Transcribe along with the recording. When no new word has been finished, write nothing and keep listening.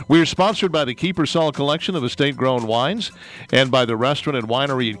We are sponsored by the Kiepersol Collection of estate-grown wines and by the restaurant and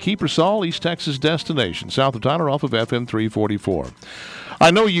winery in Kiepersol, East Texas destination, south of Tyler off of FM 344.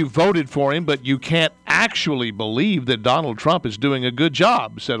 I know you voted for him, but you can't actually believe that Donald Trump is doing a good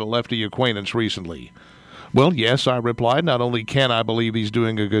job, said a lefty acquaintance recently. Well, yes, I replied, not only can I believe he's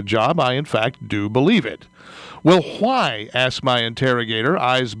doing a good job, I in fact do believe it. Well, why? Asked my interrogator,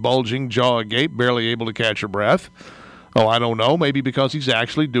 eyes bulging, jaw agape, barely able to catch her breath. Oh, I don't know, maybe because he's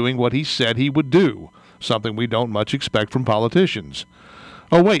actually doing what he said he would do, something we don't much expect from politicians.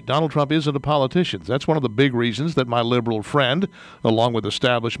 Oh, wait, Donald Trump isn't a politician. That's one of the big reasons that my liberal friend, along with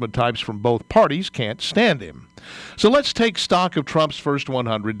establishment types from both parties, can't stand him. So let's take stock of Trump's first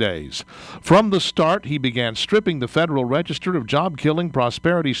 100 days. From the start, he began stripping the Federal Register of job-killing,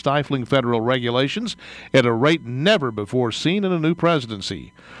 prosperity-stifling federal regulations at a rate never before seen in a new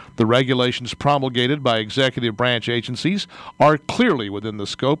presidency. The regulations promulgated by executive branch agencies are clearly within the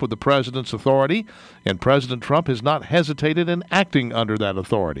scope of the president's authority, and President Trump has not hesitated in acting under that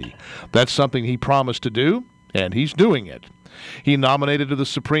authority. That's something he promised to do, and he's doing it. He nominated to the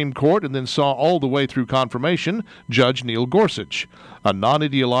Supreme Court and then saw all the way through confirmation Judge Neil Gorsuch, a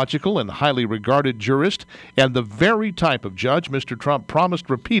non-ideological and highly regarded jurist and the very type of judge Mr. Trump promised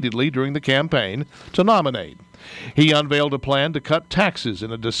repeatedly during the campaign to nominate. He unveiled a plan to cut taxes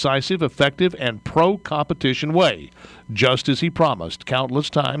in a decisive, effective, and pro-competition way, just as he promised countless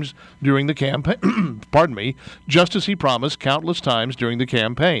times during the campaign. Just as he promised countless times during the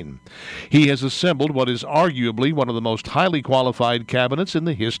campaign. He has assembled what is arguably one of the most highly qualified cabinets in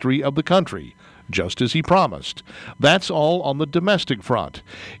the history of the country, just as he promised. That's all on the domestic front.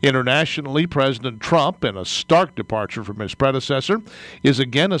 Internationally, President Trump, in a stark departure from his predecessor, is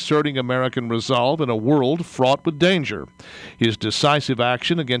again asserting American resolve in a world fraught with danger. His decisive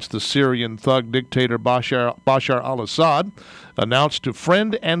action against the Syrian thug dictator Bashar al-Assad announced to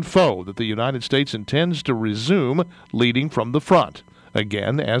friend and foe that the United States intends to resume leading from the front,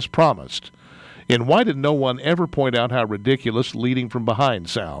 again as promised. And why did no one ever point out how ridiculous leading from behind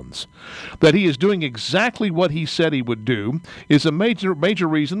sounds? That he is doing exactly what he said he would do is a major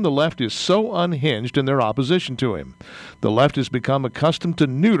reason the left is so unhinged in their opposition to him. The left has become accustomed to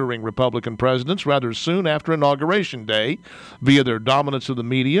neutering Republican presidents rather soon after Inauguration Day via their dominance of the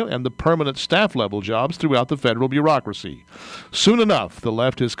media and the permanent staff-level jobs throughout the federal bureaucracy. Soon enough, the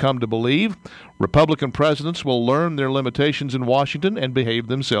left has come to believe Republican presidents will learn their limitations in Washington and behave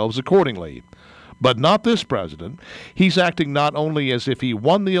themselves accordingly. But not this president. He's acting not only as if he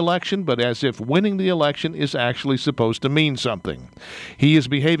won the election, but as if winning the election is actually supposed to mean something. He is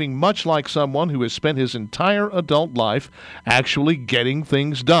behaving much like someone who has spent his entire adult life actually getting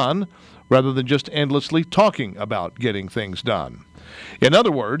things done, rather than just endlessly talking about getting things done. In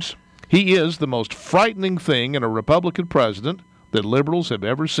other words, he is the most frightening thing in a Republican president that liberals have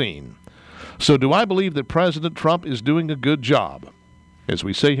ever seen. So do I believe that President Trump is doing a good job? As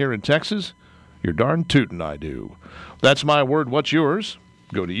we say here in Texas, you're darn tootin' I do. That's my word. What's yours?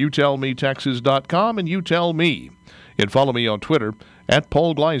 Go to youtellmetexas.com and you tell me. And follow me on Twitter at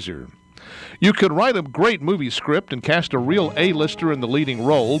Paul Gleiser. You could write a great movie script and cast a real A-lister in the leading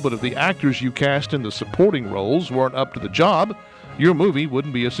role, but if the actors you cast in the supporting roles weren't up to the job, your movie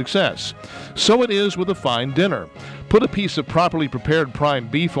wouldn't be a success. So it is with a fine dinner. Put a piece of properly prepared prime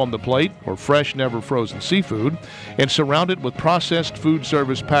beef on the plate, or fresh, never frozen seafood, and surround it with processed food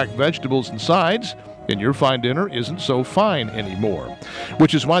service packed vegetables and sides, and your fine dinner isn't so fine anymore.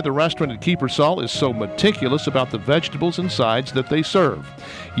 Which is why the restaurant at Kiepersol is so meticulous about the vegetables and sides that they serve.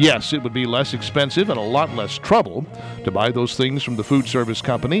 Yes, it would be less expensive and a lot less trouble to buy those things from the food service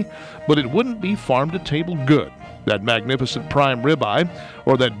company, but it wouldn't be farm-to-table good. That magnificent prime ribeye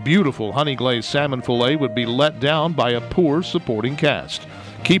or that beautiful honey-glazed salmon fillet would be let down by a poor supporting cast.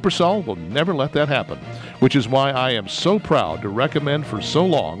 Kiepersol will never let that happen, which is why I am so proud to recommend for so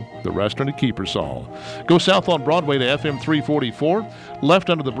long the restaurant at Kiepersol. Go south on Broadway to FM 344,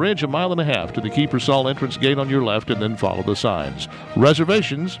 left under the bridge 1.5 miles to the Kiepersol entrance gate on your left, and then follow the signs.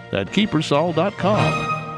 Reservations at Kiepersol.com.